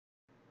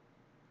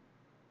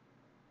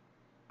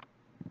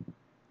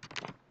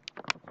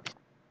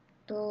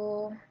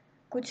तो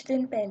कुछ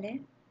दिन पहले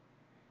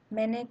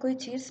मैंने कोई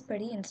चीज़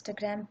पढ़ी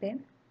इंस्टाग्राम पे।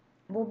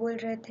 वो बोल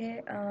रहे थे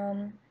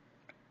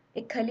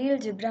एक खलील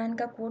जिब्रान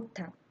का कोट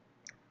था।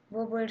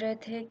 वो बोल रहे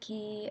थे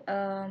कि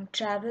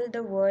travel the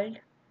world,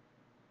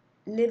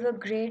 live a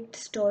great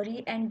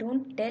story and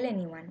don't tell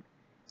anyone.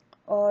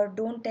 और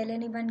डोंट टेल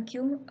एनीवन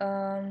क्यों?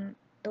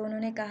 तो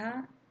उन्होंने कहा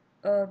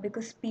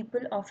because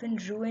people often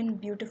ruin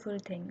beautiful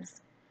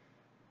things.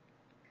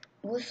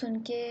 वो सुन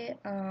के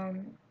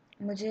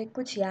मुझे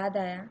कुछ याद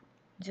आया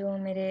जो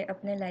मेरे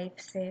अपने लाइफ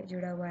से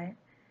जुड़ा हुआ है।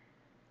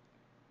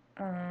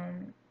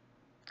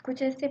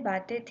 कुछ ऐसी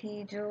बातें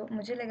थी जो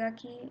मुझे लगा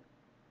कि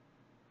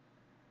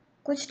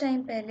कुछ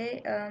टाइम पहले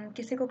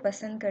किसी को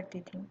पसंद करती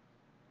थी।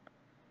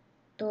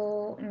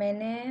 तो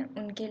मैंने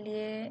उनके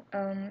लिए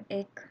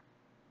एक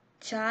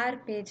 4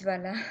 पेज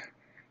वाला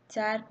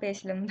 4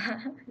 पेज लंबा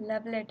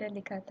लव लेटर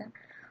लिखा था।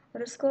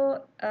 और उसको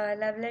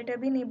लव लेटर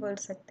भी नहीं बोल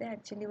सकते,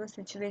 एक्चुअली वो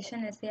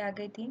सिचुएशन ऐसी आ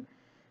गई थी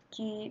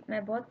कि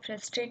मैं बहुत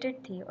फ्रस्ट्रेटेड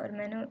थी और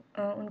मैंने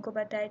उनको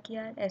बताया कि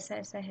यार ऐसा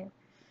ऐसा है।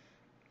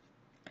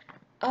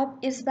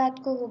 अब इस बात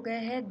को हो गए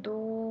हैं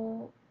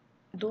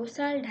 2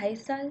 साल 2.5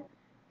 साल।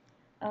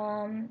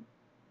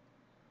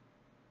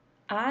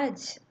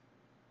 आज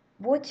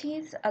वो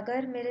चीज़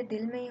अगर मेरे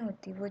दिल में ही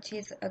होती, वो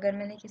चीज़ अगर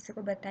मैंने किसी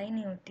को बताई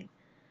नहीं होती,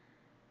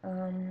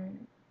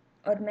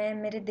 और मैं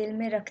मेरे दिल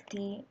में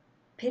रखती,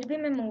 फिर भी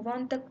मैं मूव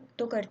ऑन तक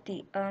तो करती।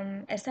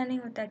 ऐसा नहीं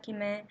होता कि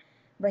मैं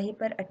वहीं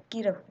पर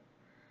अटकी रहूँ।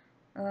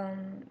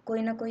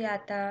 कोई ना कोई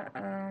आता,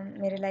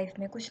 मेरे लाइफ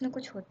में कुछ ना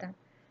कुछ होता।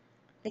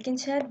 लेकिन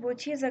शायद वो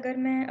चीज़ अगर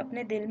मैं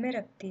अपने दिल में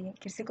रखती,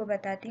 किसी को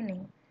बताती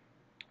नहीं,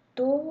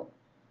 तो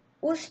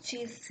उस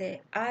चीज़ से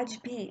आज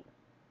भी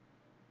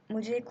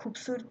मुझे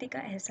खूबसूरती का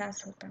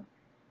एहसास होता।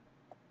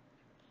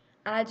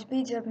 आज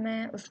भी जब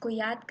मैं उसको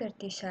याद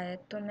करती शायद,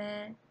 तो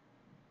मैं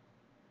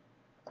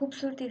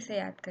खूबसूरती से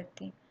याद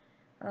करती।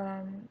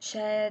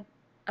 शायद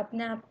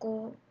अपने आप को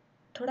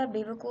थोड़ा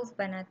बेवकूफ़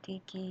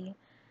बनाती कि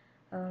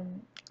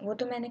वो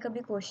तो मैंने कभी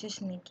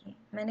कोशिश नहीं की,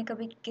 मैंने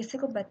कभी किसी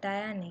को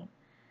बताया नहीं,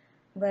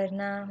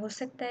 वरना हो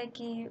सकता है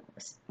कि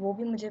वो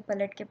भी मुझे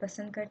पलट के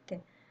पसंद करते।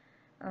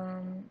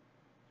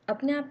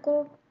 अपने आप को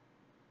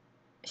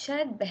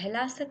शायद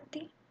बहला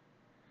सकती।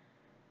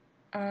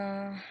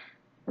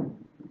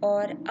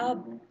 और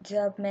अब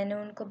जब मैंने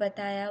उनको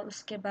बताया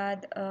उसके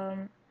बाद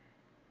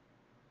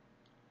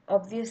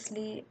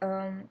ऑब्वियसली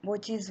वो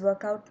चीज़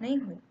वर्कआउट नहीं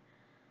हुई।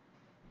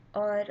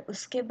 और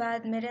उसके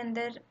बाद मेरे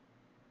अंदर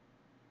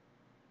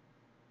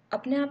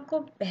अपने आप को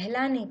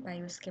बहला नहीं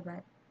पाई। उसके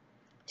बाद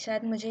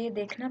शायद मुझे ये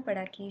देखना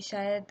पड़ा कि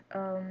शायद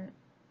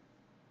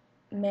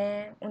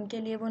मैं उनके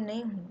लिए वो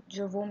नहीं हूँ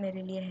जो वो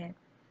मेरे लिए है।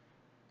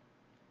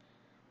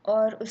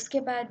 और उसके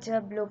बाद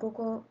जब लोगों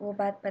को वो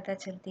बात पता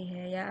चलती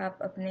है, या आप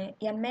अपने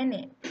या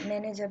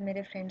मैंने जब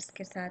मेरे फ्रेंड्स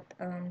के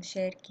साथ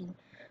शेयर की,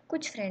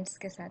 कुछ फ्रेंड्स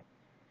के साथ,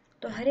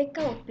 तो हर एक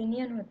का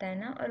ओपिनियन होता है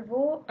ना। और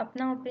वो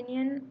अपना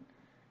ओपिनियन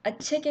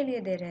अच्छे के लिए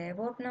दे रहे हैं,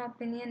 वो अपना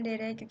ओपिनियन दे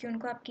रहे हैं क्योंकि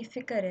उनको आपकी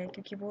फ़िक्र है,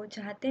 क्योंकि वो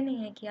चाहते नहीं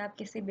हैं कि आप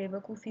किसी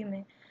बेवकूफ़ी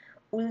में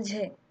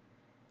उलझे।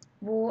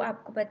 वो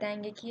आपको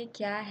बताएंगे कि ये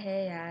क्या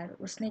है यार,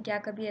 उसने क्या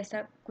कभी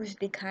ऐसा कुछ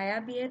दिखाया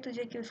भी है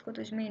तुझे कि उसको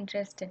तुझ में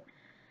इंटरेस्ट है?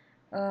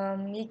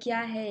 ये क्या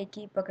है एक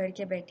ही पकड़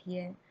के बैठी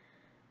है।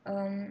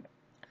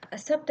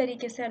 सब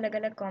तरीके से अलग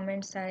अलग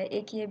कमेंट्स आए।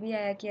 एक ये भी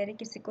आया कि अरे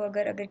किसी को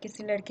अगर अगर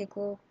किसी लड़के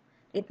को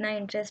इतना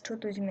इंटरेस्ट हो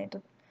तुझ में, तो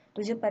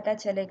तुझे पता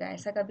चलेगा।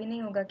 ऐसा कभी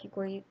नहीं होगा कि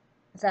कोई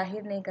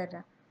जाहिर नहीं कर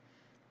रहा।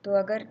 तो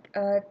अगर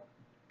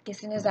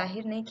किसी ने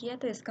जाहिर नहीं किया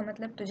तो इसका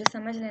मतलब तुझे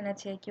समझ लेना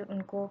चाहिए कि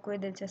उनको कोई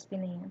दिलचस्पी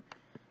नहीं है।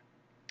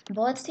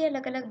 बहुत सी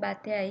अलग अलग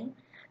बातें आई,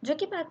 जो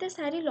कि बातें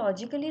सारी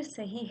लॉजिकली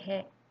सही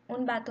है।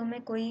 उन बातों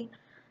में कोई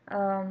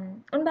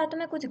उन बातों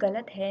में कुछ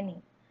गलत है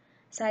नहीं,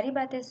 सारी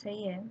बातें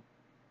सही है।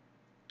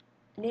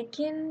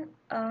 लेकिन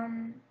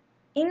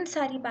इन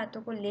सारी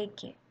बातों को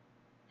लेके,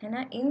 है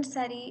ना,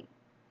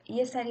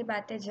 ये सारी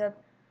बातें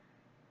जब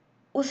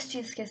उस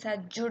चीज़ के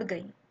साथ जुड़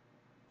गई,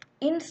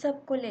 इन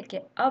सब को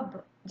लेके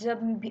अब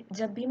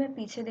जब भी मैं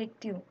पीछे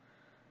देखती हूँ,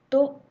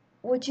 तो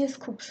वो चीज़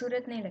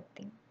खूबसूरत नहीं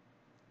लगती।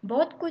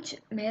 बहुत कुछ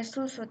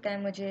महसूस होता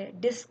है, मुझे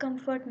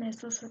डिस्कम्फर्ट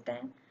महसूस होता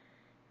है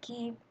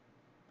कि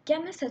क्या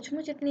मैं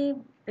सचमुच इतनी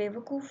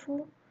बेवकूफ़ हूँ?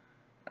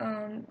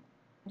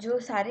 जो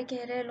सारे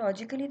कह रहे हैं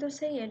लॉजिकली तो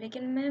सही है,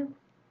 लेकिन मैं,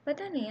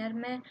 पता नहीं यार,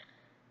 मैं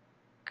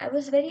आई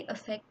वॉज़ वेरी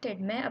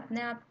अफेक्टेड। मैं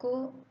अपने आप को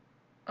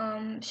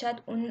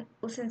शायद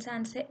उस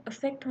इंसान से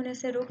अफेक्ट होने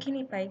से रोक ही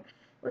नहीं पाई।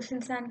 उस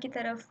इंसान की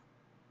तरफ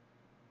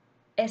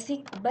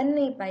ऐसी बन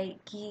नहीं पाई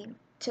कि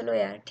चलो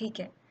यार ठीक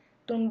है,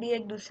 तुम भी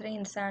एक दूसरे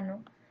इंसान हो,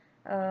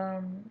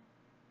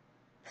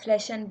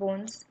 फ्लैश एंड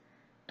बोन्स,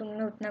 तुम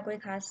में उतना कोई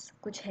ख़ास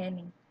कुछ है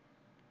नहीं।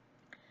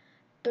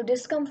 तो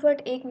डिस्कम्फर्ट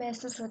एक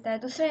महसूस होता है,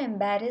 दूसरा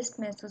एम्बैरेस्ड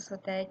महसूस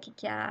होता है कि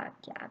क्या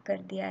क्या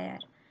कर दिया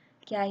यार,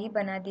 क्या ही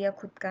बना दिया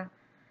खुद का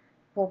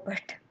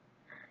पोपट,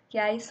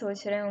 क्या ही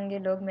सोच रहे होंगे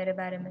लोग मेरे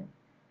बारे में।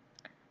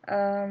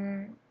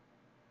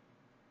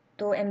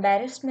 तो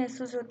एम्बैरेस्ड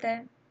महसूस होता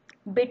है,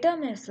 बिटर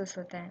महसूस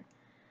होता है।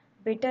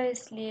 बिटर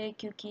इसलिए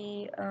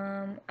क्योंकि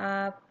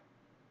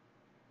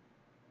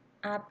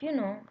आप यू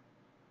नो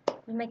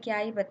मैं क्या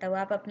ही बताऊँ,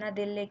 आप अपना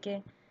दिल लेके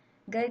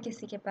गए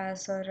किसी के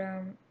पास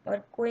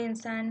और कोई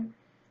इंसान,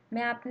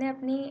 मैं आपने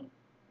अपनी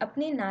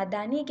अपनी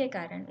नादानी के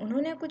कारण,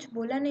 उन्होंने कुछ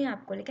बोला नहीं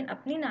आपको, लेकिन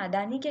अपनी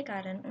नादानी के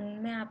कारण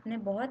उनमें आपने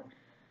बहुत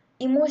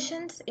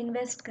इमोशंस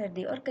इन्वेस्ट कर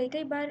दी, और कई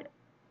कई बार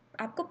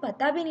आपको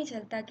पता भी नहीं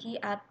चलता कि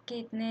आपके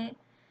इतने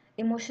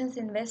इमोशंस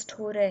इन्वेस्ट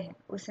हो रहे हैं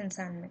उस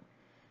इंसान में।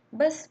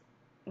 बस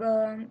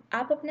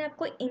आप अपने आप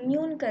को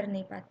इम्यून कर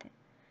नहीं पाते।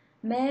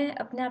 मैं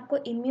अपने आप को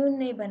इम्यून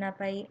नहीं बना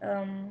पाई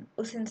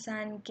उस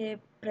इंसान के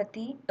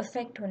प्रति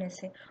अफेक्ट होने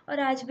से, और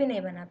आज भी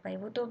नहीं बना पाई,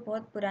 वो तो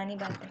बहुत पुरानी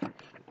बात है।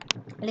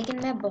 लेकिन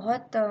मैं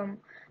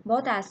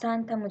बहुत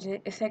आसान था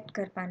मुझे इफ़ेक्ट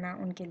कर पाना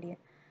उनके लिए।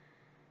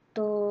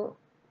 तो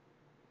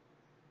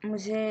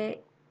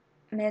मुझे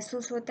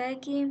महसूस होता है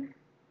कि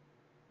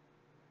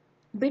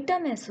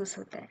बिटर महसूस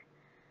होता है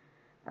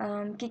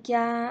कि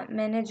क्या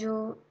मैंने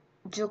जो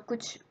जो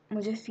कुछ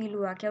मुझे फ़ील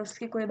हुआ, क्या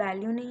उसकी कोई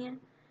वैल्यू नहीं है,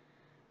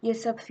 ये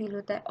सब फ़ील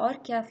होता है। और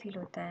क्या फ़ील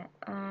होता है,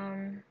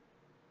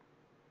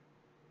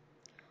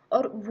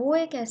 और वो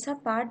एक ऐसा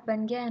पार्ट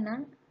बन गया है ना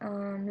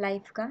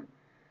लाइफ का,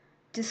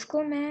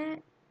 जिसको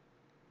मैं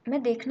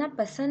देखना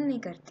पसंद नहीं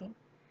करती,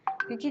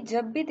 क्योंकि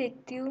जब भी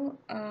देखती हूँ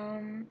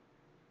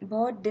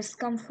बहुत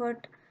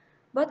डिस्कम्फर्ट,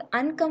 बहुत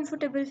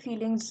अनकंफर्टेबल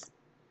फीलिंग्स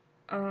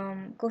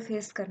को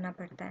फेस करना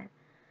पड़ता है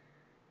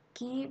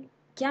कि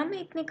क्या मैं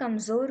इतनी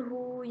कमज़ोर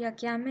हूँ, या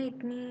क्या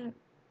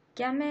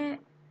मैं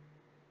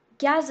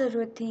क्या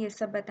ज़रूरत थी ये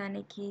सब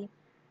बताने की।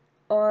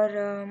 और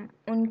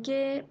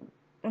उनके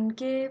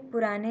उनके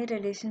पुराने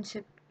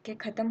रिलेशनशिप के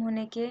ख़त्म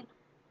होने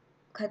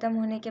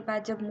के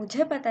बाद जब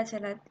मुझे पता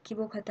चला कि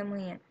वो ख़त्म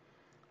हुई हैं,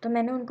 तो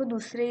मैंने उनको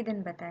दूसरे ही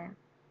दिन बताया।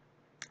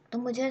 तो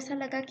मुझे ऐसा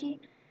लगा कि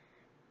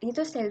ये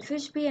तो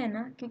सेल्फिश भी है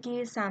ना,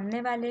 क्योंकि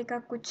सामने वाले का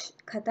कुछ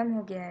ख़त्म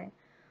हो गया है,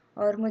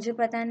 और मुझे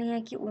पता नहीं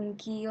है कि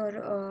उनकी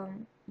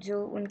और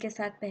जो उनके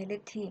साथ पहले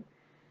थी,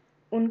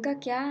 उनका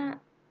क्या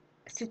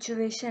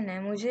सिचुएशन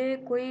है।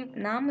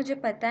 मुझे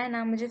पता है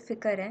ना, मुझे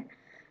फ़िक्र है।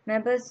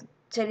 मैं बस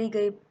चली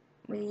गई,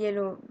 ये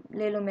लो,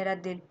 ले लो मेरा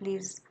दिल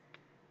प्लीज़।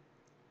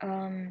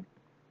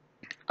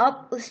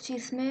 अब उस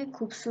चीज़ में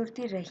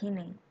खूबसूरती रही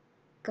नहीं।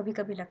 कभी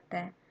कभी लगता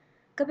है,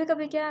 कभी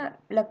कभी क्या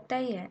लगता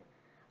ही है,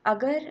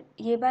 अगर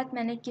ये बात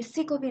मैंने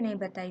किसी को भी नहीं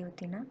बताई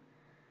होती ना,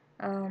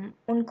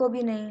 उनको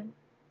भी नहीं,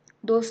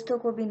 दोस्तों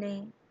को भी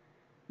नहीं,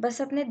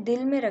 बस अपने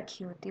दिल में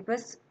रखी होती,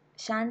 बस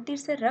शांति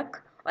से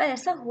रख। और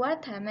ऐसा हुआ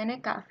था, मैंने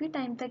काफ़ी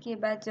टाइम तक ये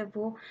बात, जब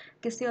वो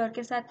किसी और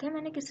के साथ थे,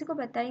 मैंने किसी को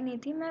बताई नहीं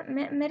थी।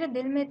 मेरे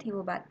दिल में थी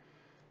वो बात,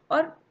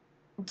 और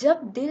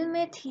जब दिल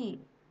में थी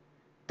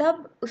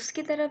तब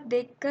उसकी तरफ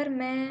देखकर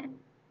मैं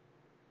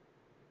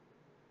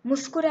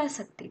मुस्कुरा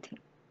सकती थी।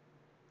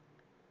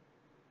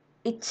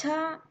 इच्छा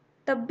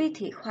तब भी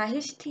थी,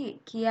 ख्वाहिश थी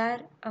कि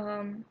यार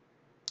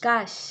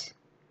काश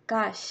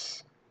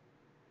काश,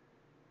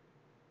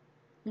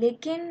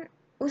 लेकिन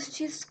उस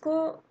चीज़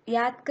को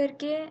याद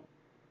करके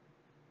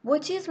वो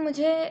चीज़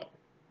मुझे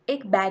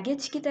एक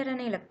बैगेज की तरह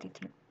नहीं लगती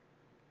थी।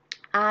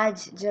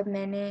 आज जब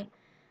मैंने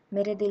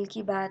मेरे दिल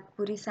की बात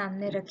पूरी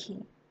सामने रखी,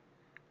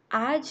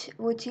 आज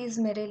वो चीज़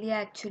मेरे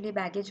लिए एक्चुअली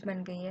बैगेज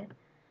बन गई है,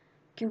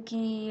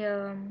 क्योंकि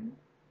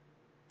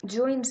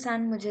जो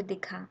इंसान मुझे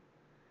दिखा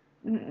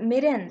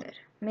मेरे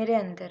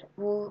अंदर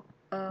वो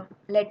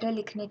लेटर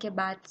लिखने के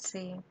बाद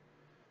से,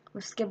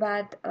 उसके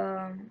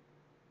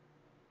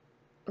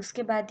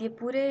बाद ये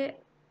पूरे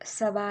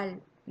सवाल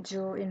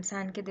जो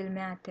इंसान के दिल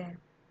में आते हैं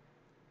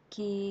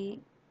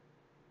कि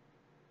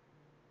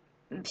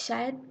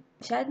शायद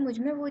शायद मुझ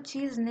में वो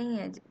चीज़ नहीं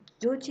है,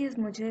 जो चीज़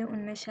मुझे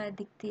उनमें शायद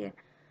दिखती है,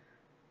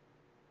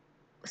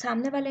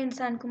 सामने वाले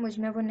इंसान को मुझ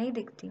में वो नहीं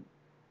दिखती।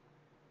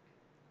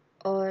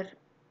 और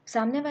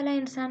सामने वाला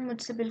इंसान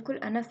मुझसे बिल्कुल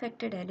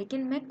अनअफेक्टेड है,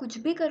 लेकिन मैं कुछ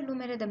भी कर लूँ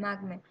मेरे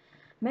दिमाग में,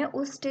 मैं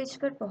उस स्टेज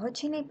पर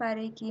पहुँच ही नहीं पा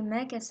रही कि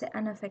मैं कैसे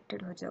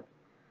अनअफेक्टेड हो जाऊँ।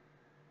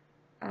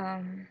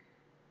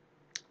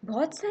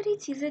 बहुत सारी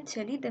चीज़ें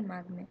चली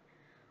दिमाग में,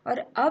 और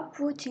अब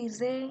वो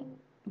चीज़ें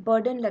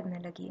बर्डन लगने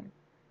लगी है।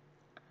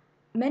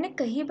 मैंने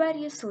कई बार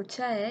ये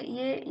सोचा है,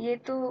 ये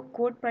तो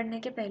कोट पढ़ने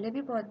के पहले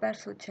भी बहुत बार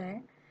सोचा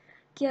है,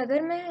 कि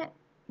अगर मैं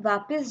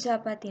वापस जा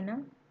पाती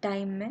ना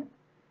टाइम में,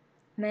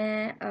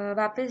 मैं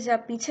वापस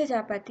पीछे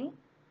जा पाती,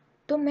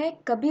 तो मैं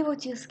कभी वो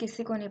चीज़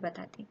किसी को नहीं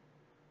बताती।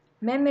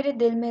 मैं मेरे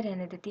दिल में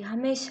रहने देती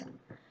हमेशा,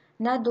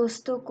 ना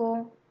दोस्तों को,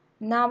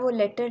 ना वो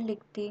लेटर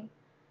लिखती,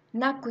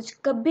 ना कुछ,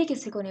 कभी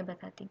किसी को नहीं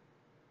बताती।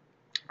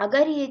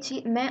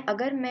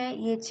 अगर मैं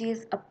ये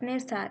चीज़ अपने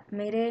साथ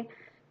मेरे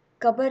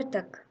कब्र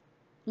तक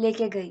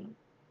लेके गई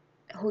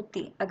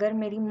होती, अगर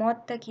मेरी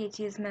मौत तक ये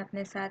चीज़ मैं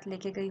अपने साथ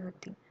लेके गई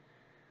होती,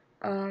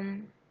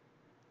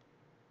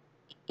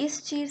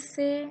 इस चीज़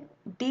से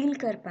डील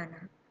कर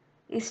पाना,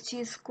 इस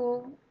चीज़ को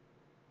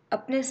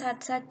अपने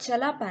साथ साथ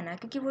चला पाना,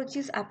 क्योंकि वो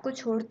चीज़ आपको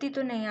छोड़ती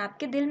तो नहीं है,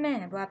 आपके दिल में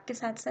है, वो आपके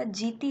साथ साथ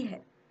जीती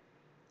है,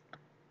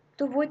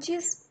 तो वो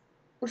चीज़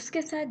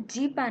उसके साथ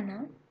जी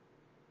पाना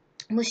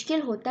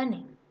मुश्किल होता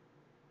नहीं।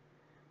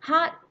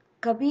 हाँ,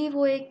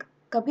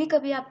 कभी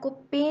कभी आपको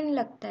पेन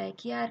लगता है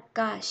कि यार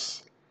काश,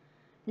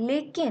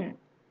 लेकिन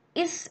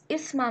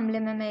इस मामले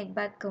में मैं एक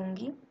बात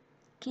कहूँगी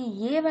कि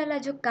ये वाला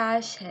जो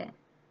काश है,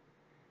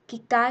 कि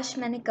काश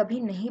मैंने कभी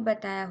नहीं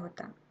बताया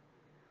होता,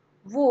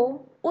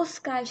 वो उस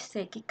काश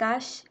से कि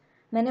काश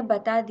मैंने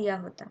बता दिया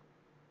होता,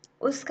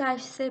 उस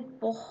काश से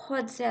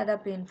बहुत ज़्यादा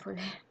पेनफुल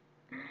है।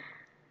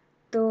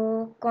 तो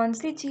कौन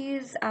सी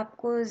चीज़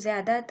आपको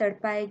ज़्यादा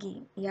तड़पाएगी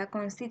या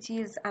कौन सी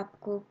चीज़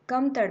आपको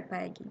कम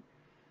तड़पाएगी?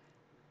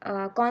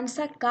 कौन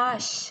सा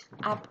काश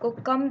आपको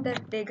कम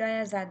दर्द देगा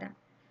या ज़्यादा?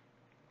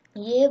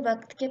 ये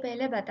वक्त के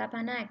पहले बता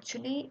पाना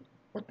एक्चुअली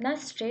उतना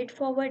स्ट्रेट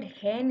फॉरवर्ड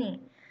है नहीं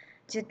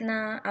जितना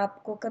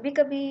आपको कभी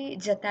कभी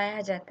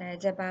जताया जाता है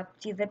जब आप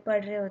चीज़ें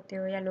पढ़ रहे होते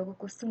हो या लोगों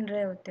को सुन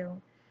रहे होते हो।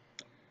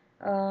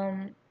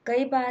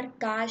 कई बार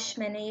काश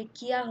मैंने ये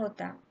किया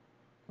होता,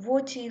 वो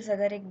चीज़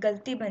अगर एक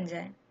गलती बन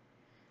जाए,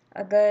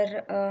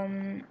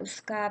 अगर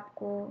उसका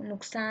आपको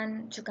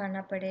नुकसान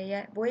चुकाना पड़े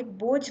या वो एक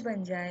बोझ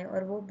बन जाए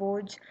और वो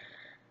बोझ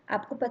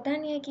आपको पता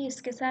नहीं है कि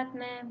इसके साथ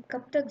मैं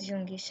कब तक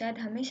जीऊँगी, शायद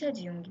हमेशा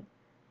जीऊँगी।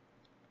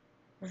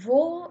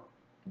 वो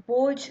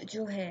बोझ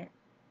जो है,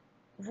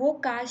 वो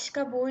काश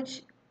का बोझ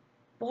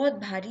बहुत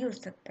भारी हो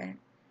सकता है।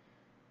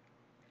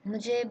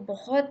 मुझे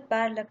बहुत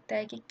बार लगता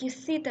है कि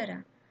किसी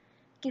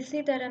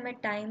तरह मैं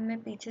टाइम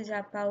में पीछे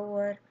जा पाऊँ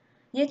और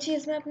ये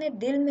चीज़ मैं अपने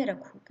दिल में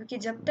रखूँ, क्योंकि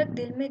जब तक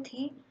दिल में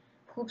थी,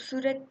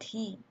 खूबसूरत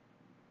थी,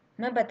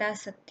 मैं बता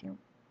सकती हूँ।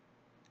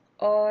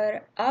 और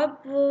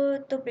अब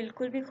तो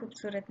बिल्कुल भी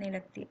खूबसूरत नहीं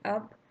लगती,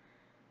 अब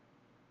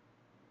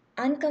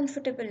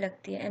अनकंफर्टेबल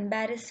लगती है,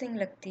 एम्बैरेसिंग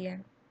लगती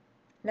है।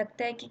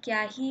 लगता है कि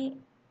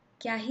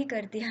क्या ही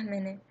कर दिया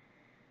मैंने।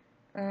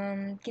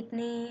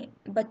 कितनी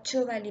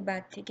बच्चों वाली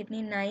बात थी,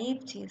 कितनी नाइव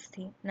चीज़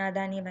थी,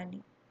 नादानी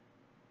वाली।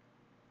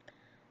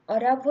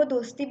 और अब वो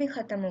दोस्ती भी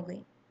ख़त्म हो गई,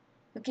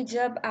 क्योंकि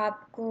जब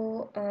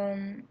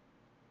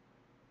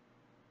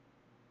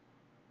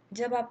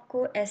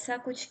आपको ऐसा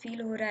कुछ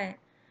फील हो रहा है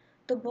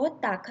तो बहुत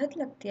ताकत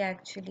लगती है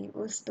एक्चुअली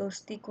उस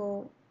दोस्ती को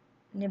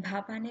निभा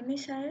पाने में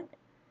शायद।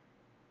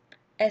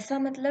 ऐसा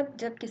मतलब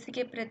जब किसी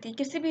के प्रति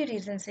किसी भी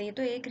रीज़न से, ये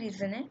तो एक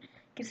रीज़न है,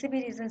 किसी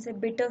भी रीज़न से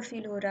बिटर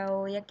फील हो रहा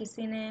हो या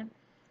किसी ने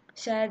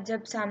शायद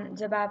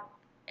जब आप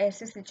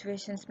ऐसे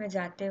सिचुएशंस में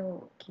जाते हो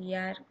कि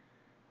यार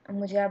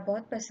मुझे आप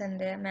बहुत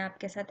पसंद है, मैं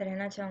आपके साथ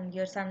रहना चाहूँगी,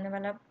 और सामने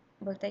वाला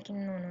बोलता है कि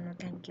no no no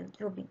thank you,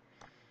 जो भी।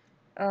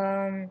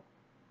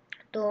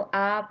 तो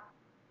आप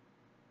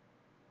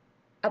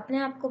अपने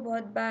आप को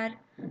बहुत बार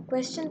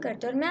क्वेश्चन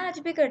करते हो, और मैं आज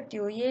भी करती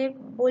हूँ। ये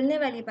बोलने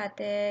वाली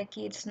बातें है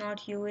कि it's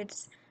not you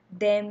it's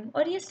them,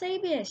 और ये सही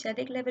भी है, शायद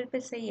एक लेवल पे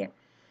सही है।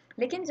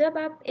 लेकिन जब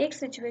आप एक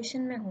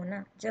सिचुएशन में हो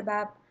ना, जब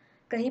आप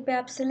कहीं पे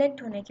आप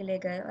सिलेक्ट होने के लिए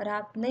गए और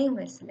आप नहीं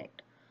हुए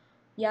सिलेक्ट,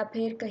 या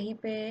फिर कहीं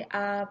पे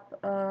आप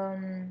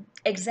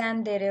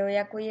एग्ज़ाम दे रहे हो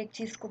या कोई एक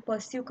चीज़ को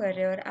परस्यू कर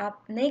रहे हो और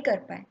आप नहीं कर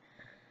पाए,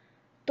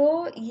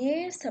 तो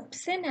ये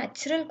सबसे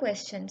नेचुरल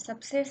क्वेश्चन,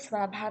 सबसे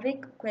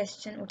स्वाभाविक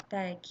क्वेश्चन उठता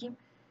है कि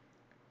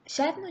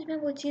शायद मुझ में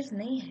वो चीज़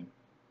नहीं है।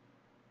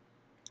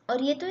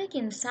 और ये तो एक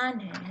इंसान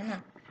है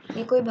ना,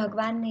 ये कोई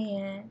भगवान नहीं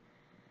है।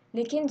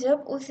 लेकिन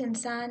जब उस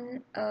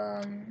इंसान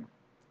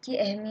की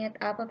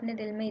अहमियत आप अपने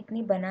दिल में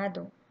इतनी बना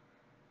दो,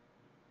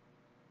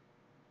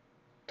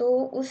 तो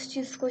उस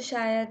चीज़ को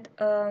शायद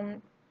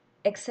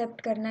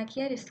एक्सेप्ट करना कि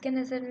यार इसके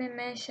नज़र में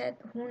मैं शायद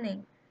हूँ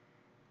नहीं।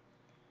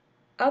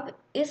 अब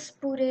इस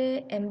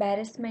पूरे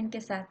एम्बैरेसमेंट के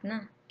साथ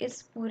ना,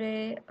 इस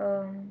पूरे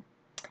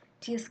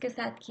चीज़ के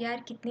साथ कि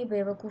यार कितनी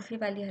बेवकूफ़ी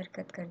वाली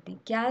हरकत कर दी,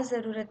 क्या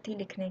ज़रूरत थी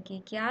लिखने की,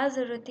 क्या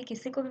ज़रूरत थी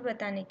किसी को भी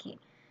बताने की।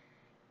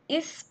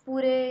 इस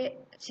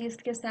पूरे चीज़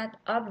के साथ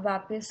अब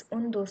वापस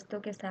उन दोस्तों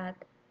के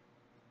साथ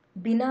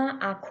बिना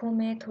आँखों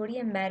में थोड़ी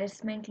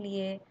एम्बैरेसमेंट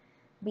लिए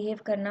बिहेव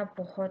करना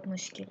बहुत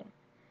मुश्किल है,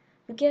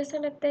 क्योंकि ऐसा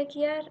लगता है कि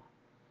यार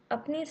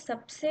अपनी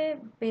सबसे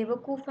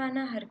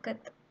बेवकूफ़ाना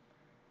हरकत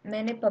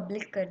मैंने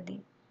पब्लिक कर दी,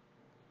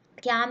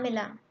 क्या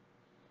मिला?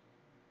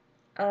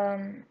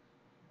 अम,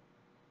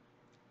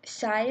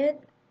 शायद,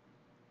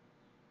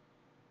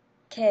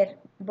 खैर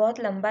बहुत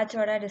लंबा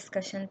चौड़ा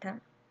डिस्कशन था,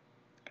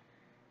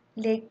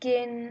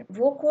 लेकिन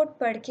वो कोट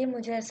पढ़ के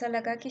मुझे ऐसा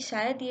लगा कि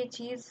शायद ये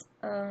चीज़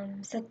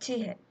सच्ची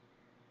है।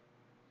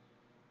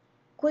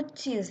 कुछ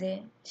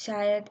चीज़ें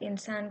शायद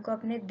इंसान को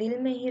अपने दिल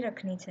में ही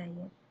रखनी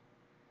चाहिए,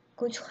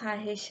 कुछ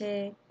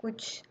ख्वाहिशें,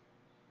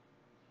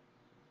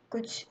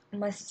 कुछ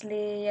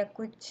मसले या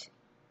कुछ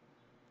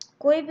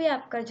कोई भी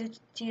आपका जो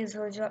चीज़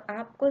हो जो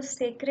आपको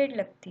सेक्रेड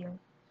लगती हो।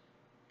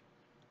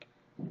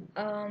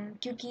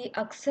 क्योंकि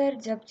अक्सर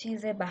जब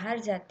चीज़ें बाहर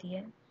जाती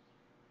है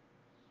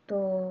तो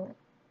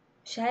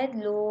शायद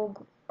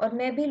लोग, और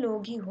मैं भी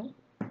लोग ही हूँ,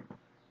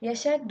 या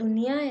शायद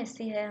दुनिया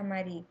ऐसी है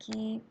हमारी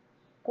कि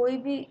कोई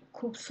भी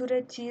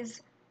खूबसूरत चीज़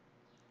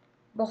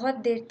बहुत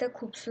देर तक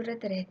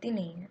खूबसूरत रहती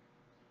नहीं है।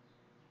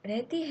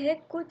 रहती है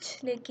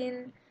कुछ,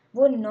 लेकिन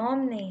वो नॉर्म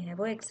नहीं है,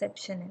 वो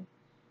एक्सेप्शन है।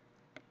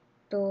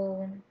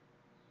 तो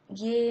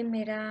ये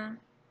मेरा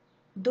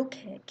दुख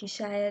है कि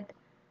शायद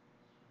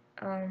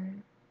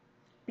अम,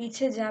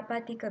 पीछे जा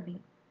पाती कभी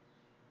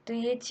तो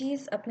ये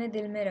चीज़ अपने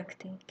दिल में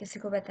रखती, किसी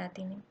को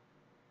बताती नहीं।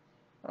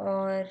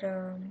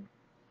 और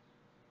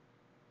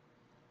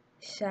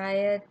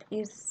शायद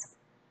इस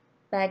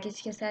बैगेज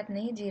के साथ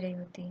नहीं जी रही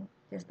होती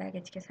जिस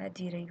बैगेज के साथ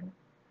जी रही हूँ।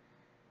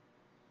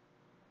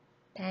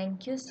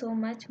 थैंक यू सो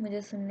मच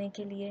मुझे सुनने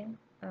के लिए।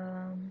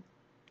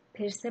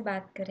 फिर से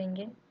बात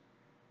करेंगे।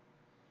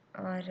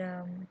 और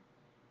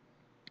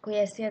कोई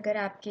ऐसी अगर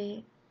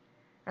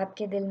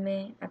आपके दिल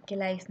में, आपके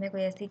लाइफ में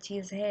कोई ऐसी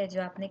चीज़ है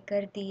जो आपने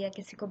कर दी या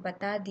किसी को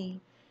बता दी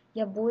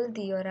या बोल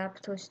दी और आप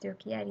सोचते हो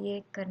कि यार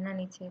ये करना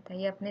नहीं चाहिए था,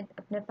 ये अपने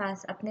अपने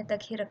पास अपने तक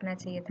ही रखना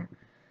चाहिए था,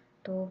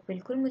 तो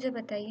बिल्कुल मुझे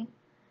बताइए।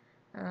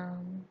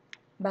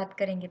 बात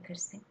करेंगे फिर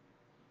से।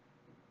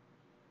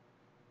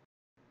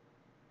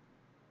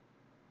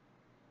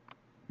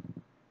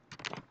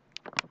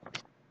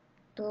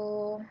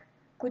 तो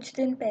कुछ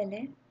दिन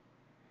पहले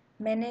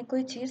मैंने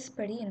कोई चीज़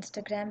पढ़ी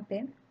इंस्टाग्राम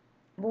पे।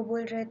 वो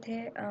बोल रहे थे,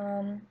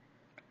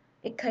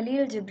 एक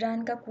खलील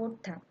जिब्रान का कोट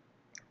था।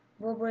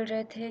 वो बोल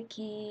रहे थे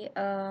कि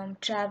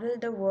travel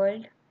the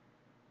world,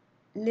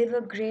 live a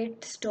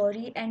great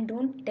story and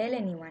don't tell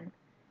anyone.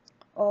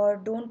 और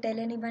डोंट टेल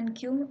एनीवन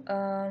क्यों?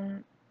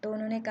 तो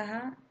उन्होंने कहा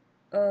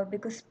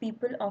because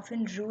people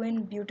often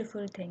ruin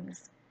beautiful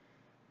things.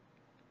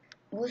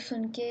 वो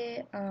सुन के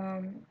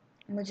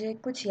मुझे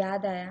कुछ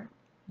याद आया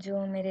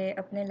जो मेरे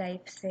अपने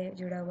लाइफ से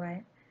जुड़ा हुआ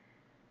है।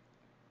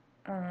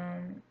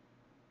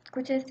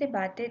 कुछ ऐसी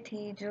बातें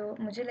थी जो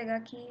मुझे लगा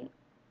कि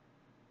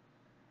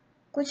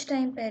कुछ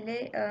टाइम पहले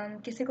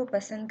किसी को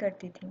पसंद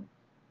करती थी,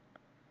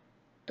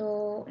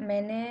 तो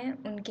मैंने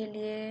उनके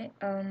लिए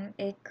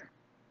एक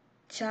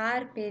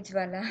 4 पेज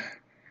वाला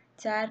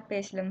 4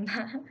 पेज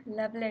लंबा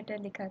लव लेटर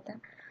लिखा था।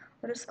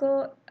 और उसको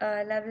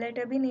लव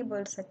लेटर भी नहीं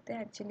बोल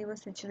सकते, एक्चुअली वो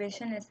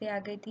सिचुएशन ऐसी आ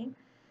गई थी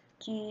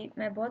कि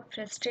मैं बहुत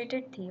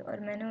फ्रस्ट्रेटेड थी और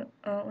मैंने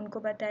उनको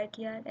बताया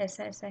कि यार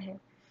ऐसा ऐसा है।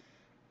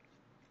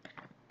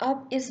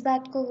 अब इस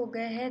बात को हो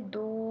गए हैं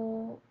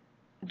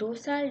 2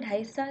 साल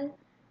 2.5 साल।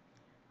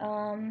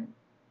 अम,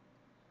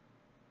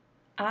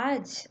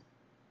 आज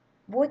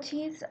वो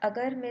चीज़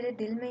अगर मेरे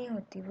दिल में ही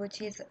होती, वो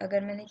चीज़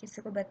अगर मैंने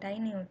किसी को बताई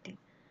नहीं होती,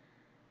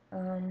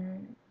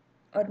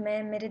 और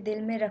मैं मेरे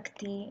दिल में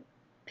रखती,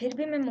 फिर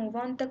भी मैं मूव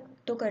ऑन तक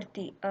तो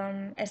करती।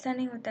 ऐसा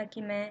नहीं होता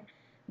कि मैं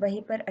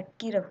वहीं पर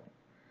अटकी रहूँ।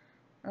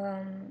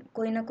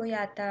 कोई ना कोई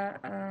आता,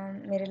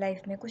 मेरे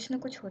लाइफ में कुछ ना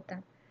कुछ होता।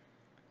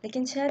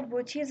 लेकिन शायद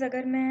वो चीज़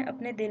अगर मैं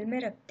अपने दिल में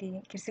रखती,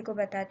 किसी को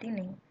बताती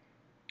नहीं,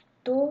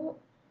 तो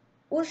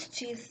उस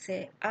चीज़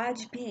से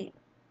आज भी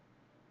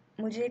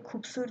मुझे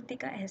खूबसूरती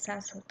का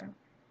एहसास होता।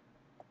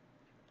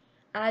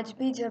 आज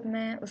भी जब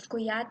मैं उसको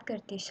याद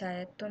करती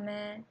शायद, तो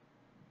मैं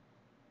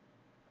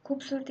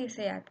खूबसूरती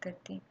से याद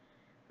करती।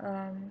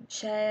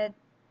 शायद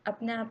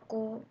अपने आप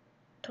को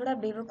थोड़ा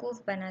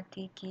बेवकूफ़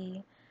बनाती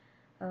कि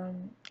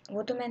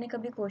वो तो मैंने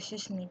कभी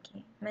कोशिश नहीं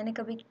की, मैंने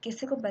कभी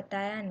किसी को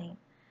बताया नहीं,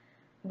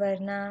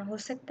 वरना हो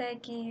सकता है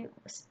कि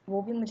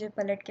वो भी मुझे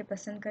पलट के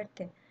पसंद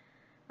करते।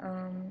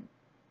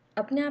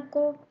 अपने आप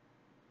को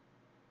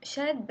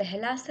शायद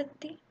बहला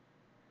सकती।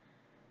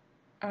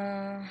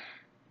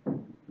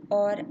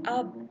 और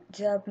अब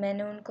जब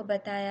मैंने उनको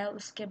बताया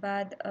उसके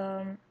बाद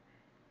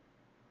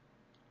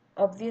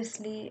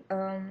ऑब्वियसली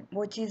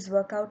वो चीज़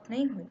वर्कआउट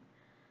नहीं हुई।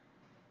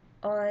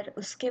 और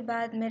उसके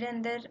बाद मेरे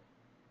अंदर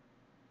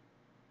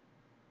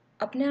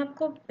अपने आप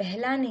को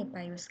बहला नहीं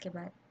पाई। उसके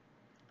बाद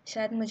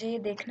शायद मुझे ये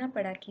देखना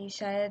पड़ा कि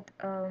शायद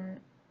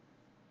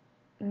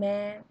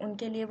मैं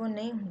उनके लिए वो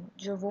नहीं हूँ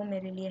जो वो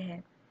मेरे लिए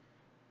है।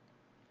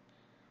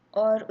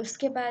 और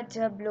उसके बाद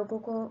जब लोगों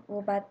को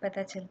वो बात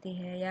पता चलती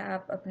है, या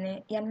आप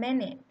अपने या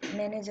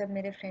मैंने जब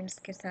मेरे फ्रेंड्स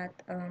के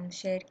साथ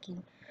शेयर की,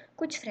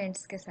 कुछ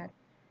फ्रेंड्स के साथ,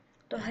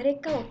 तो हर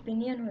एक का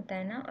ओपिनियन होता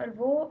है ना, और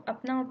वो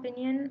अपना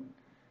ओपिनियन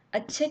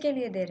अच्छे के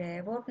लिए दे रहे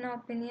हैं। वो अपना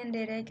ओपिनियन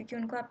दे रहे हैं क्योंकि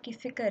उनको आपकी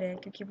फ़िक्र है,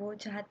 क्योंकि वो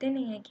चाहते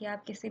नहीं है कि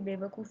आप किसी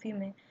बेवकूफ़ी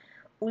में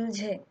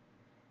उलझे।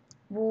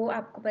 वो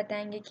आपको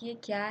बताएंगे कि ये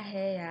क्या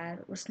है यार,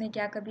 उसने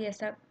क्या कभी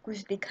ऐसा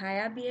कुछ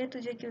दिखाया भी है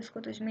तुझे कि उसको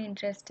तुझ में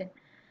इंटरेस्ट है?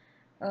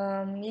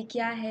 ये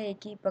क्या है,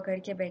 एक ही पकड़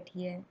के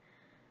बैठी है।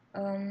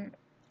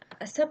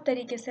 सब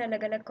तरीके से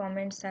अलग अलग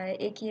कमेंट्स आए।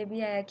 एक ये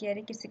भी आया कि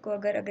अरे किसी को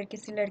अगर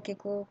किसी लड़के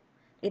को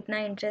इतना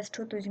इंटरेस्ट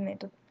हो तुझ में,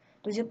 तो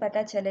तुझे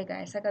पता चलेगा।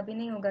 ऐसा कभी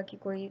नहीं होगा कि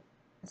कोई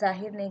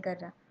जाहिर नहीं कर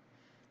रहा।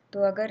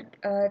 तो अगर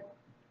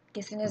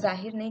किसी ने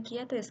जाहिर नहीं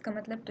किया तो इसका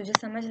मतलब तुझे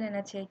समझ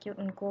लेना चाहिए कि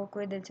उनको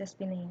कोई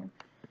दिलचस्पी नहीं है।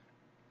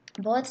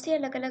 बहुत सी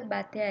अलग अलग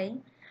बातें आई,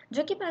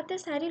 जो कि बातें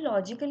सारी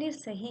लॉजिकली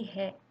सही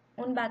है।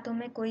 उन बातों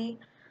में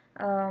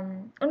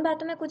उन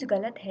बातों में कुछ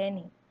गलत है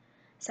नहीं,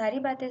 सारी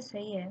बातें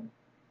सही है।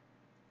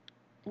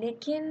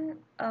 लेकिन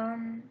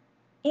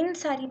इन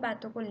सारी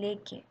बातों को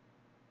लेके,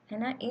 है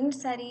ना,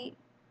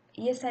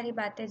 ये सारी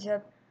बातें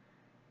जब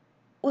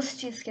उस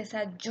चीज़ के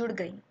साथ जुड़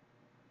गई,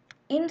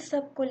 इन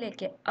सब को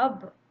लेके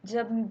अब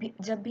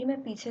जब भी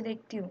मैं पीछे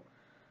देखती हूँ,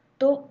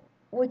 तो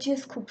वो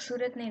चीज़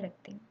खूबसूरत नहीं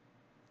लगती।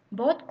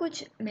 बहुत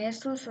कुछ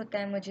महसूस होता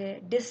है, मुझे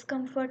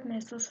डिस्कम्फर्ट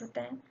महसूस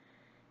होता है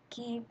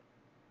कि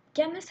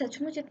क्या मैं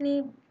सचमुच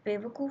इतनी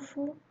बेवकूफ़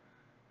हूँ?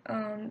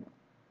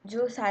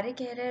 जो सारे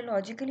कह रहे हैं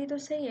लॉजिकली तो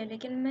सही है,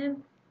 लेकिन मैं,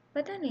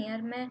 पता नहीं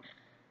यार, मैं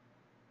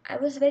आई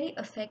वॉज़ वेरी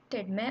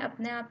अफेक्टेड। मैं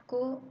अपने आप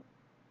को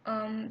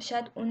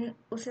शायद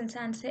उस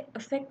इंसान से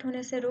अफेक्ट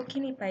होने से रोक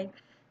ही नहीं पाई।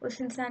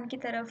 उस इंसान की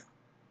तरफ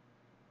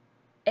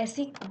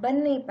ऐसी बन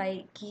नहीं पाई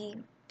कि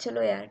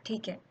चलो यार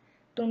ठीक है,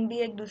 तुम भी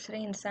एक दूसरे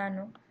इंसान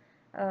हो,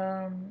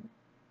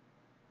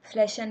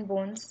 फ्लैश एंड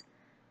बोन्स,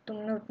 तुम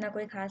में उतना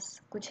कोई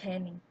खास कुछ है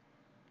नहीं।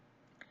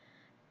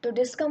 तो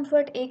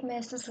डिस्कम्फर्ट एक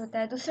महसूस होता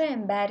है, दूसरा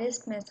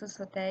एम्बैरेस्ड महसूस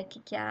होता है कि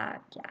क्या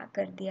क्या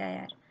कर दिया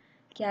यार,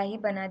 क्या ही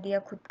बना दिया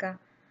खुद का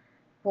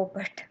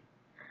पोपट,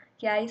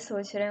 क्या ही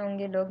सोच रहे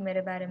होंगे लोग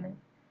मेरे बारे में।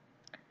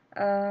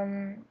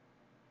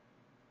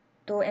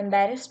 तो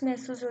एम्बैरेस्ड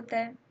महसूस होता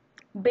है,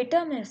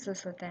 बिटर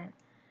महसूस होता है।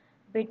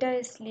 बिटर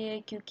इसलिए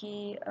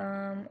क्योंकि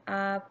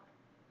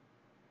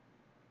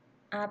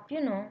आप यू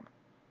नो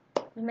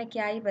मैं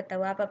क्या ही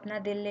बताऊँ, आप अपना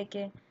दिल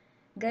लेके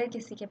गए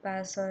किसी के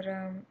पास,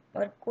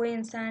 और कोई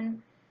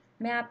इंसान,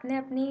 मैं आपने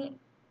अपनी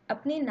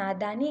अपनी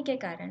नादानी के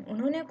कारण,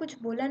 उन्होंने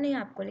कुछ बोला नहीं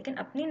आपको, लेकिन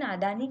अपनी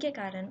नादानी के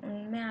कारण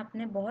उनमें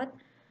आपने बहुत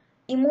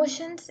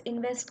इमोशंस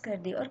इन्वेस्ट कर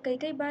दी, और कई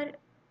कई बार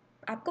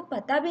आपको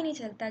पता भी नहीं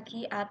चलता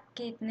कि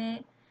आपके इतने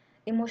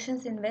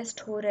इमोशंस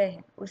इन्वेस्ट हो रहे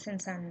हैं उस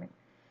इंसान में।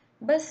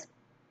 बस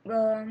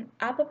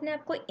आप अपने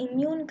आप को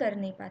इम्यून कर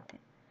नहीं पाते।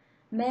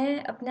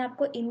 मैं अपने आप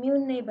को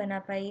इम्यून नहीं बना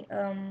पाई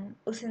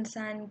उस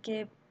इंसान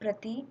के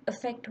प्रति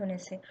अफेक्ट होने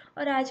से,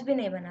 और आज भी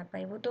नहीं बना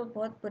पाई, वो तो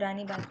बहुत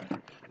पुरानी बात है।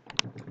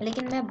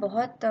 लेकिन मैं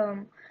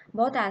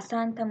बहुत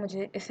आसान था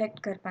मुझे इफ़ेक्ट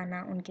कर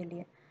पाना उनके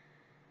लिए।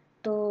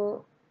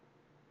 तो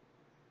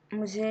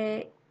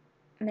मुझे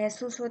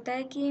महसूस होता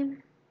है कि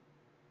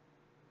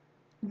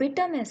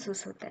बिटर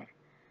महसूस होता है,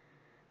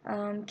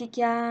 कि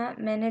क्या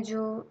मैंने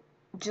जो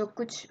जो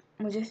कुछ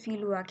मुझे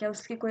फ़ील हुआ, क्या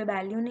उसकी कोई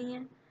वैल्यू नहीं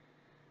है,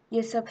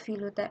 ये सब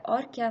फील होता है।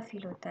 और क्या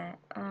फील होता है,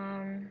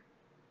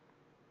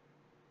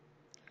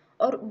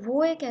 और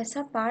वो एक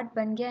ऐसा पार्ट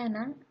बन गया है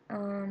ना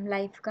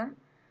लाइफ का,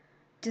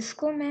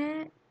 जिसको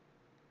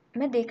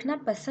मैं देखना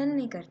पसंद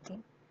नहीं करती,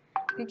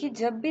 क्योंकि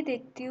जब भी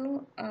देखती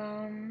हूँ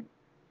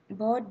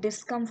बहुत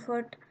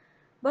डिस्कम्फर्ट,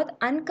 बहुत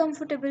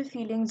अनकंफर्टेबल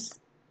फीलिंग्स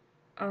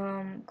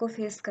को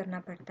फेस करना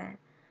पड़ता है,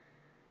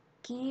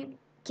 कि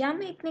क्या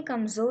मैं इतनी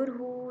कमज़ोर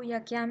हूँ, या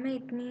क्या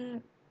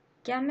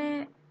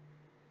मैं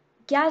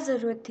क्या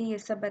ज़रूरत थी ये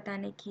सब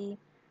बताने की।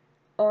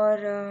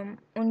 और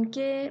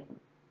उनके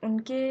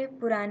उनके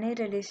पुराने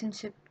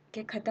रिलेशनशिप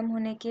के ख़त्म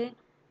होने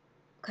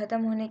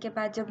के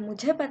बाद जब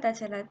मुझे पता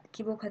चला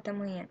कि वो ख़त्म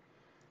हुई हैं,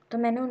 तो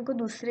मैंने उनको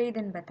दूसरे ही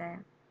दिन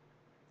बताया।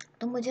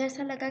 तो मुझे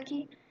ऐसा लगा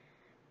कि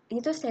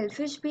ये तो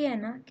सेल्फिश भी है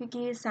ना,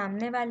 क्योंकि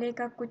सामने वाले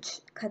का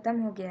कुछ ख़त्म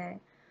हो गया है,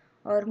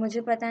 और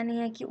मुझे पता नहीं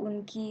है कि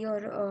उनकी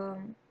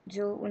और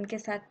जो उनके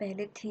साथ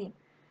पहले थी,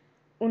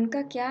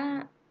 उनका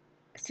क्या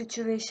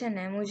सिचुएशन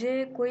है।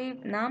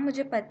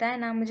 मुझे पता है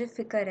ना, मुझे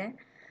फ़िक्र है।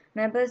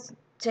 मैं बस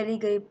चली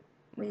गई,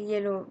 ये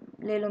लो,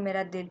 ले लो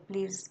मेरा दिल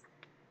प्लीज़।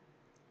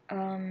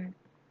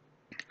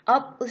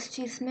 अब उस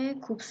चीज़ में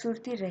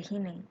खूबसूरती रही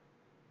नहीं,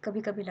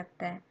 कभी कभी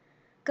लगता है,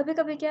 कभी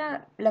कभी क्या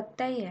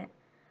लगता ही है,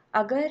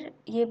 अगर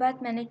ये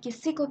बात मैंने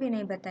किसी को भी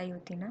नहीं बताई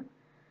होती ना,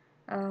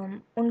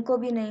 उनको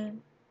भी नहीं,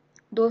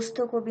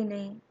 दोस्तों को भी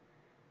नहीं,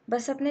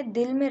 बस अपने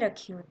दिल में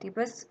रखी होती,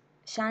 बस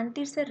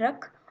शांति से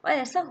रख। और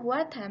ऐसा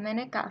हुआ था,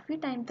 मैंने काफ़ी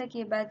टाइम तक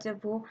ये बात, जब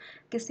वो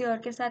किसी और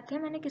के साथ थे,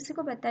 मैंने किसी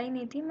को बताई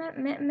नहीं थी,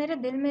 मेरे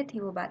दिल में थी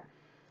वो बात।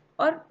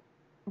 और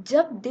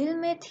जब दिल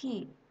में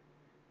थी,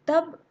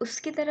 तब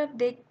उसकी तरफ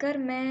देखकर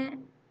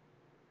मैं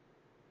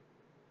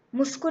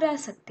मुस्कुरा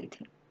सकती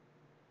थी।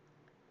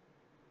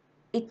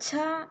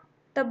 इच्छा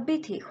तब भी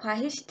थी,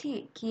 ख्वाहिश थी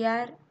कि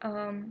यार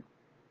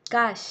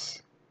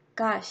काश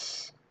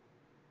काश,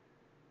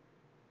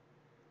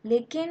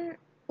 लेकिन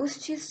उस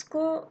चीज़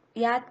को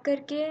याद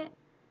करके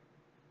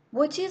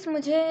वो चीज़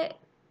मुझे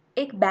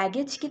एक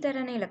बैगेज की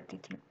तरह नहीं लगती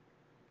थी।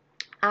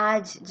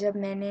 आज जब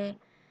मैंने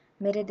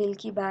मेरे दिल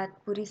की बात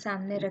पूरी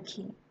सामने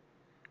रखी,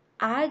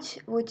 आज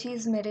वो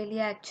चीज़ मेरे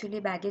लिए एक्चुअली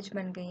बैगेज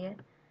बन गई है,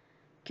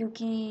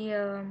 क्योंकि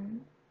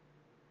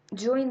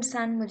जो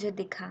इंसान मुझे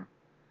दिखा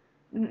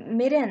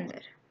मेरे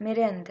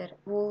अंदर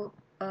वो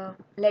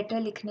लेटर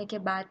लिखने के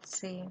बाद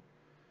से,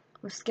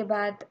 उसके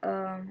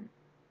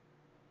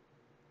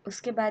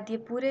बाद ये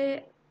पूरे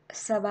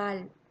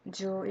सवाल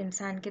जो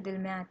इंसान के दिल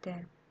में आते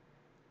हैं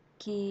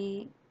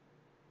कि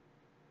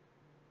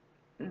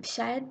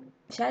शायद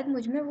शायद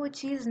मुझ में वो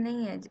चीज़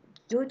नहीं है,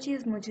 जो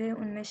चीज़ मुझे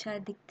उनमें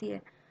शायद दिखती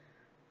है,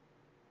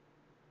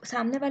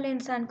 सामने वाले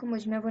इंसान को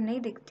मुझ में वो नहीं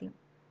दिखती।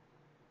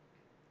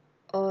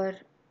 और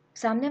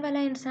सामने वाला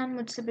इंसान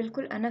मुझसे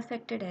बिल्कुल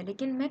अनअफेक्टेड है,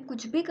 लेकिन मैं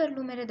कुछ भी कर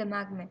लूँ मेरे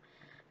दिमाग में,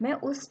 मैं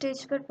उस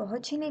स्टेज पर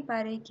पहुँच ही नहीं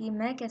पा रही कि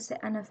मैं कैसे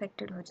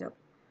अनअफेक्टेड हो जाऊँ।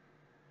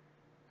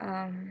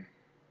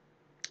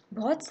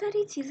 बहुत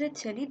सारी चीज़ें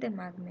चली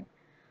दिमाग में,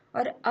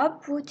 और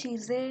अब वो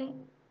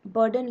चीज़ें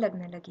बर्डन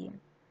लगने लगी है।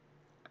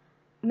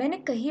 मैंने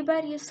कई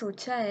बार ये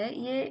सोचा है,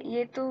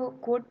 ये तो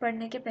कोट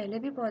पढ़ने के पहले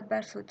भी बहुत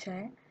बार सोचा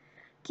है,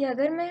 कि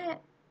अगर मैं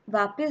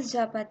वापस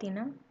जा पाती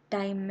ना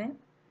टाइम में,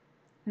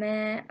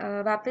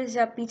 मैं वापस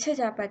पीछे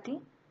जा पाती,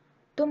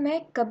 तो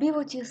मैं कभी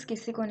वो चीज़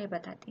किसी को नहीं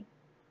बताती।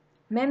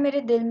 मैं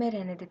मेरे दिल में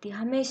रहने देती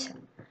हमेशा,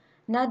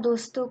 ना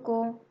दोस्तों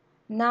को,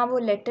 ना वो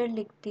लेटर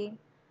लिखती,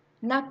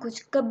 ना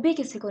कुछ, कभी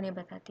किसी को नहीं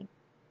बताती।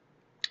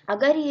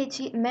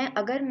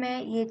 अगर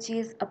मैं ये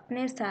चीज़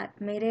अपने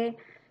साथ मेरे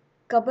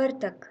कब्र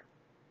तक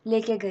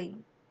लेके गई,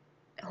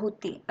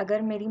 होती,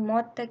 अगर मेरी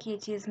मौत तक ये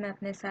चीज़ मैं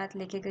अपने साथ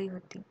लेके गई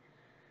होती,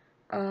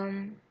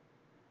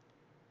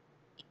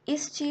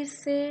 इस चीज़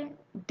से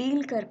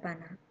डील कर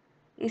पाना,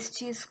 इस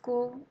चीज़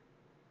को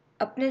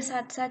अपने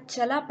साथ साथ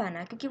चला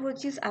पाना, क्योंकि वो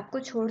चीज़ आपको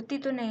छोड़ती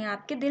तो नहीं है,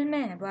 आपके दिल में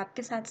है, वो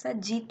आपके साथ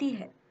साथ जीती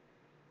है,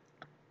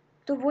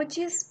 तो वो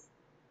चीज़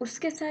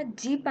उसके साथ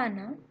जी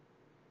पाना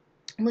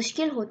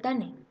मुश्किल होता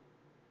नहीं।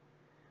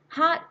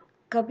 हाँ,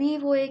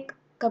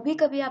 कभी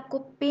कभी आपको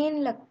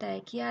पेन लगता है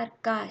कि यार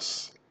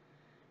काश,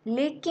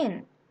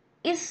 लेकिन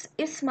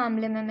इस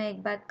मामले में मैं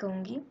एक बात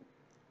कहूँगी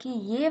कि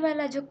ये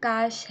वाला जो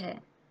काश है,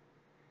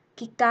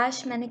 कि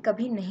काश मैंने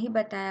कभी नहीं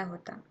बताया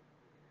होता,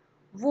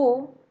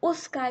 वो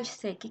उस काश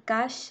से कि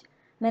काश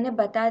मैंने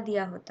बता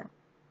दिया होता,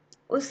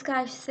 उस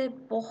काश से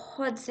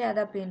बहुत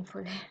ज़्यादा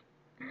पेनफुल है।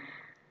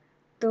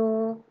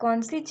 तो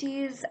कौन सी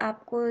चीज़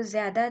आपको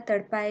ज़्यादा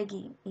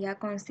तड़पाएगी या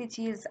कौन सी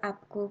चीज़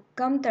आपको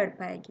कम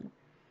तड़पाएगी,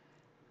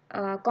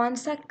 कौन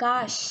सा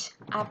काश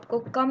आपको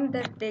कम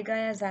दर्द देगा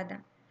या ज़्यादा,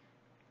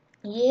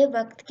 ये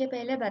वक्त के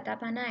पहले बता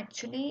पाना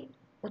एक्चुअली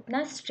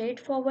उतना स्ट्रेट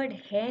फॉरवर्ड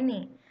है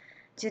नहीं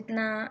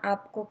जितना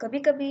आपको कभी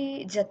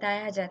कभी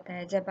जताया जाता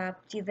है जब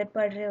आप चीज़ें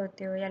पढ़ रहे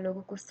होते हो या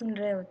लोगों को सुन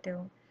रहे होते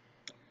हो।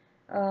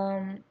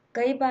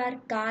 कई बार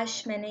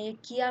काश मैंने ये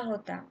किया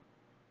होता,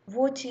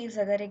 वो चीज़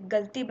अगर एक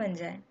गलती बन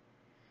जाए,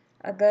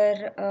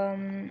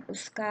 अगर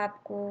उसका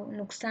आपको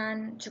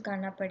नुकसान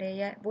चुकाना पड़े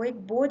या वो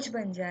एक बोझ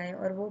बन जाए,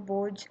 और वो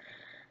बोझ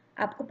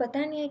आपको पता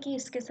नहीं है कि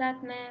इसके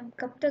साथ मैं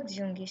कब तक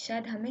जीऊँगी,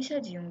 शायद हमेशा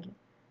जीऊँगी,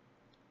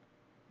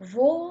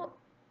 वो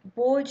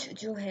बोझ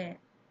जो है,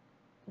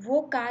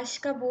 वो काश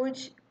का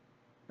बोझ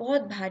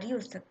बहुत भारी हो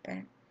सकता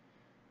है।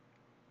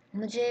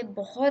 मुझे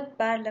बहुत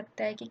बार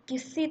लगता है कि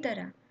किसी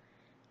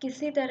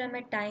तरह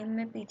मैं टाइम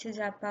में पीछे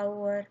जा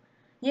पाऊँ और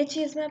ये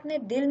चीज़ मैं अपने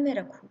दिल में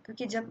रखूँ,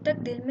 क्योंकि जब तक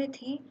दिल में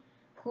थी,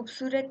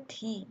 खूबसूरत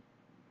थी,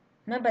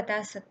 मैं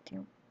बता सकती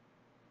हूँ।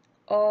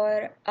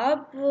 और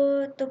अब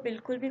तो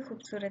बिल्कुल भी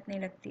खूबसूरत नहीं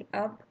लगती,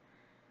 अब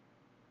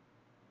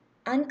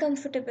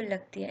अनकंफर्टेबल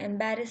लगती है,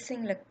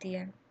 एम्बैरेसिंग लगती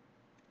है,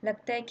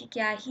 लगता है कि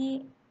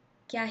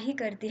क्या ही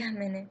कर दिया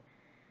मैंने।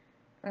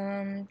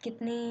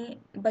 कितनी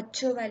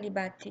बच्चों वाली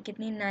बात थी,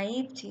 कितनी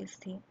नाइव चीज़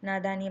थी,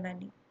 नादानी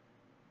वाली।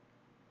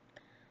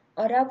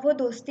 और अब वो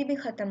दोस्ती भी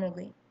ख़त्म हो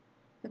गई,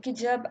 क्योंकि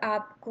जब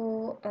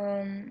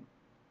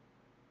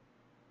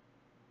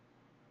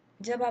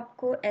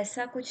आपको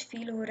ऐसा कुछ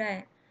फील हो रहा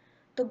है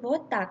तो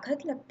बहुत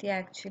ताकत लगती है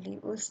एक्चुअली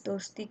उस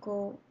दोस्ती को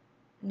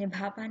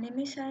निभा पाने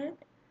में, शायद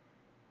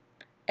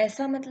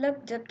ऐसा,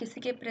 मतलब जब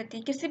किसी के प्रति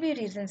किसी भी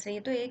रीज़न से, ये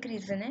तो एक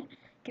रीज़न है,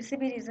 किसी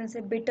भी रीज़न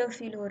से बिटर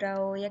फील हो रहा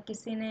हो, या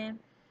किसी ने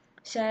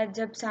शायद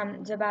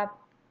जब आप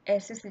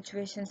ऐसे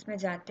सिचुएशंस में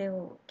जाते हो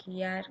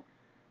कि यार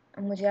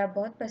मुझे आप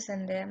बहुत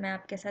पसंद है, मैं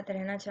आपके साथ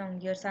रहना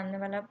चाहूँगी, और सामने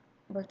वाला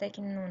बोलता है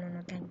कि no no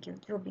no thank you,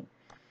 जो भी,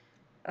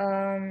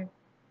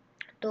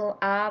 तो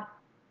आप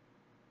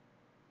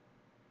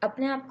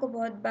अपने आप को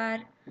बहुत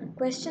बार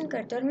क्वेश्चन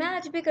करते हो, और मैं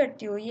आज भी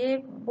करती हूँ, ये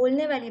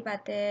बोलने वाली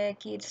बातें है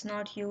कि it's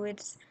not you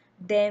it's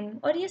them,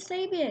 और ये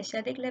सही भी है,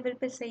 शायद एक लेवल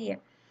पे सही है,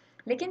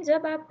 लेकिन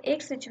जब आप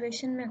एक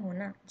सिचुएशन में हो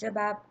ना, जब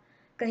आप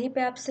कहीं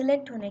पे आप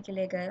सिलेक्ट होने के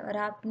लिए गए और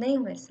आप नहीं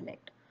हुए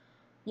सिलेक्ट,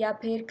 या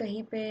फिर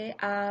कहीं पे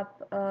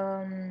आप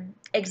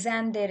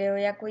एग्ज़ाम दे रहे हो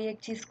या कोई एक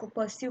चीज़ को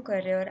परस्यू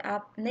कर रहे हो और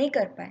आप नहीं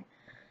कर पाए,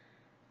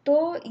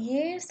 तो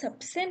ये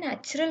सबसे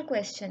नेचुरल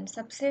क्वेश्चन,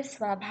 सबसे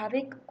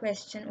स्वाभाविक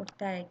क्वेश्चन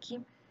उठता है कि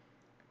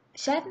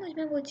शायद मुझ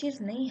में वो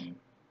चीज़ नहीं है।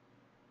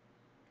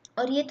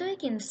 और ये तो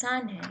एक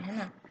इंसान है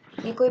ना,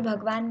 ये कोई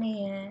भगवान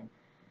नहीं है,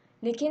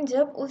 लेकिन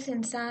जब उस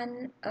इंसान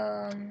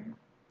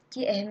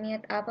की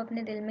अहमियत आप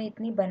अपने दिल में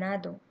इतनी बना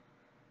दो,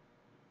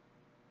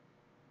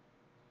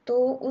 तो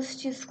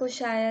उस चीज़ को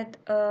शायद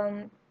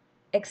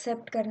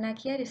एक्सेप्ट करना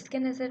कि यार इसके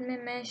नज़र में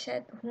मैं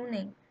शायद हूँ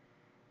नहीं।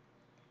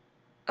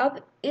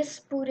 अब इस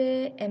पूरे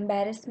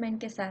एम्बैरेसमेंट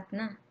के साथ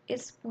ना,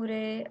 इस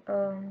पूरे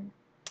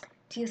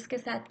चीज़ के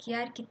साथ कि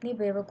यार कितनी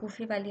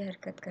बेवकूफ़ी वाली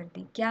हरकत कर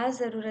दी, क्या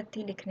ज़रूरत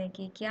थी लिखने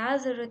की, क्या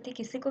ज़रूरत थी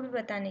किसी को भी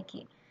बताने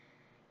की,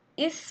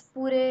 इस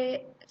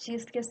पूरे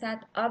चीज़ के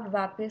साथ अब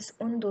वापस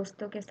उन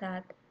दोस्तों के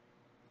साथ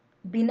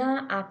बिना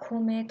आँखों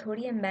में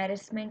थोड़ी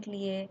एम्बैरेसमेंट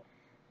लिए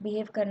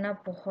बिहेव करना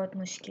बहुत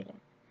मुश्किल है,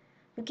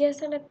 क्योंकि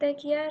ऐसा लगता है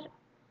कि यार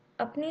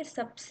अपनी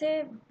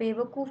सबसे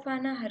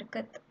बेवकूफ़ाना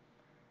हरकत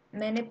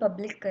मैंने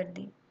पब्लिक कर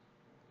दी,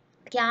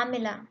 क्या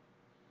मिला?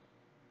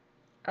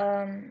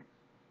 अम,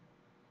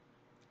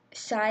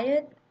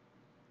 शायद,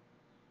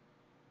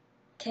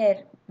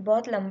 खैर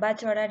बहुत लंबा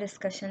चौड़ा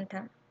डिस्कशन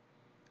था,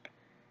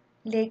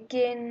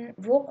 लेकिन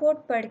वो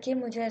कोट पढ़ के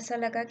मुझे ऐसा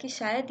लगा कि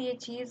शायद ये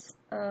चीज़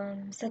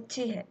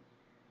सच्ची है।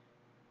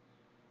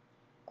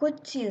 कुछ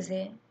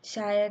चीज़ें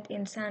शायद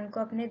इंसान को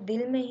अपने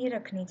दिल में ही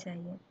रखनी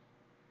चाहिए,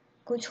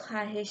 कुछ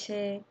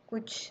ख्वाहिशें,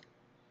 कुछ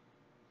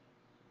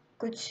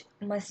कुछ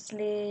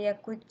मसले, या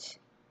कुछ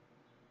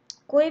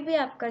कोई भी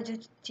आपका जो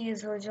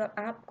चीज़ हो जो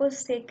आपको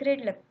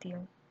सेक्रेड लगती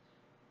हो,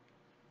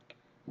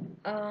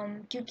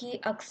 क्योंकि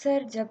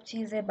अक्सर जब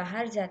चीज़ें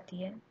बाहर जाती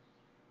है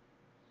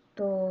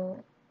तो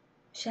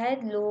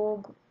शायद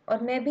लोग,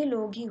 और मैं भी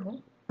लोग ही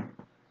हूँ,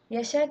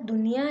 या शायद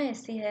दुनिया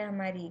ऐसी है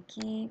हमारी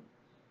कि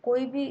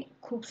कोई भी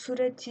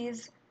खूबसूरत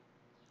चीज़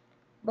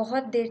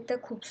बहुत देर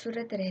तक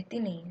खूबसूरत रहती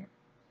नहीं है।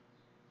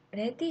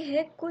 रहती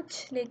है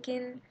कुछ,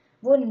 लेकिन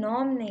वो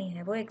नॉर्म नहीं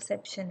है, वो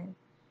एक्सेप्शन है।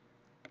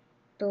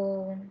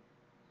 तो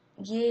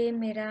ये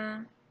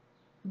मेरा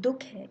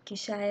दुख है कि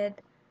शायद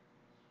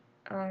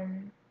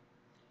अम,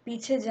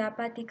 पीछे जा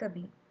पाती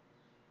कभी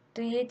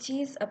तो ये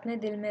चीज़ अपने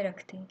दिल में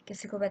रखती,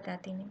 किसी को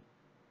बताती नहीं।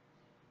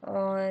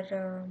 और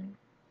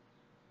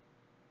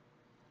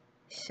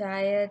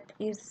शायद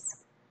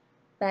इस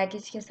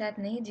बैगेज के साथ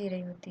नहीं जी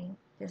रही होती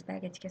जिस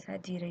बैगेज के साथ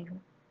जी रही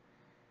हूँ।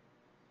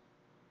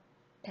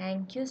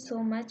 थैंक यू सो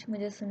मच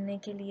मुझे सुनने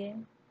के लिए।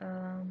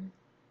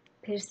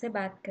 फिर से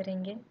बात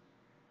करेंगे।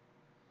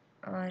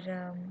 और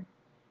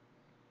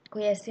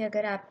कोई ऐसी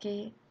अगर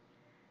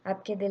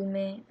आपके दिल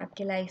में,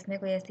 आपके लाइफ में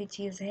कोई ऐसी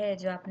चीज़ है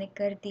जो आपने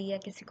कर दी या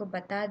किसी को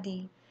बता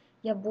दी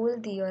या बोल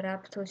दी और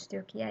आप सोचते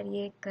हो कि यार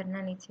ये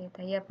करना नहीं चाहिए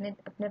था, ये अपने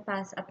अपने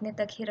पास अपने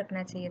तक ही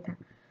रखना चाहिए था,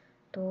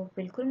 तो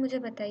बिल्कुल मुझे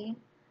बताइए।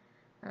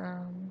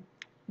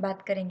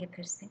 बात करेंगे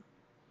फिर से।